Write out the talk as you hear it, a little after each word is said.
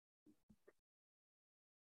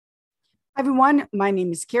Hi, everyone. My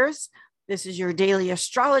name is Kiris. This is your daily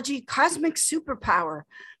astrology cosmic superpower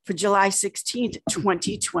for July 16th,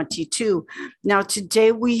 2022. Now,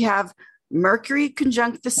 today we have Mercury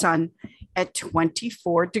conjunct the sun at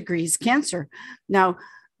 24 degrees Cancer. Now,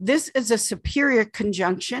 this is a superior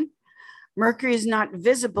conjunction. Mercury is not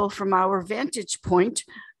visible from our vantage point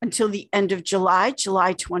until the end of July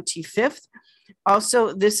 25th.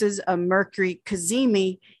 Also, this is a Mercury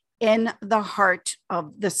Cazimi in the heart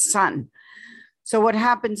of the sun. So what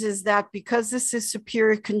happens is that because this is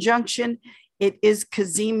superior conjunction, it is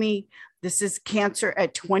Cazimi. This is Cancer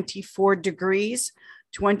at 24 degrees.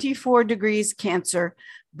 24 degrees Cancer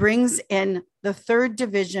brings in the third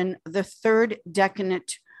division, the third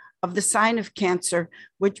decanate of the sign of Cancer,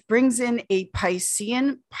 which brings in a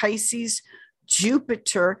Pisces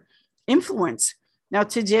Jupiter influence. Now,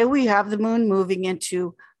 today we have the moon moving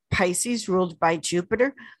into Pisces, ruled by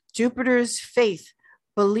Jupiter. Jupiter is faith,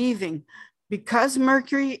 believing. Because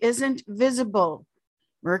Mercury isn't visible,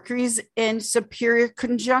 Mercury's in superior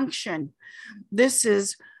conjunction. This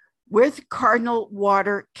is with cardinal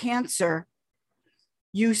water Cancer.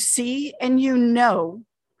 You see and you know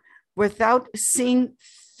without seeing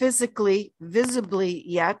physically, visibly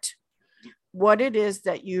yet, what it is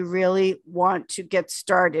that you really want to get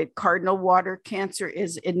started. Cardinal water Cancer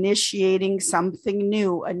is initiating something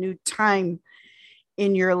new, a new time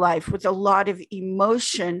in your life with a lot of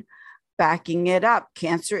emotion backing it up.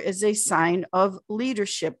 Cancer is a sign of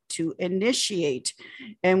leadership, to initiate.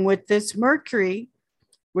 And with this Mercury,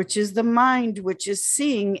 which is the mind, which is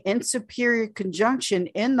seeing in superior conjunction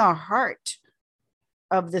in the heart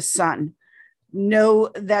of the sun,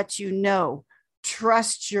 know that you know.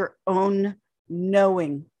 Trust your own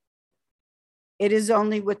knowing. It is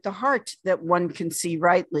only with the heart that one can see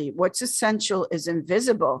rightly. What's essential is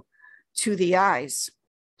invisible to the eyes.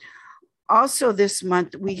 Also, this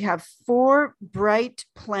month, we have 4 bright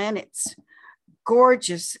planets,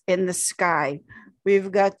 gorgeous in the sky.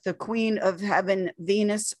 We've got the Queen of Heaven,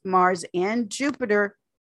 Venus, Mars, and Jupiter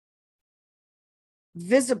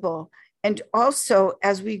visible. And also,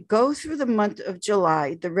 as we go through the month of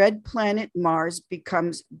July, the red planet Mars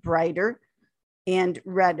becomes brighter and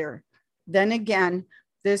redder. Then again,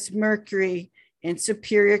 this Mercury in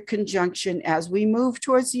superior conjunction, as we move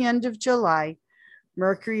towards the end of July,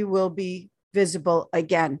 Mercury will be visible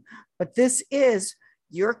again. But this is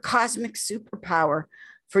your cosmic superpower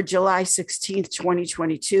for July 16th,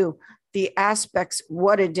 2022. The aspects,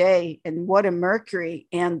 what a day, and what a Mercury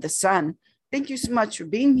and the sun. Thank you so much for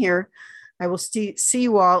being here. I will see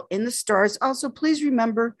you all in the stars. Also, please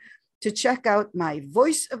remember to check out my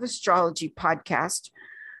Voice of Astrology podcast.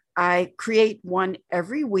 I create one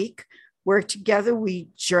every week where together we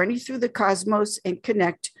journey through the cosmos and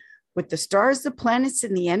connect with the stars, the planets,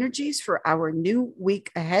 and the energies for our new week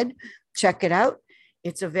ahead. Check it out.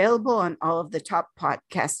 It's available on all of the top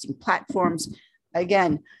podcasting platforms.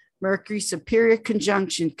 Again, Mercury superior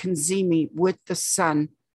conjunction Cazimi with the sun.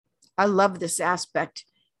 I love this aspect.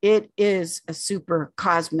 It is a super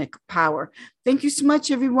cosmic power. Thank you so much,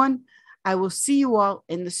 everyone. I will see you all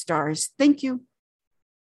in the stars. Thank you.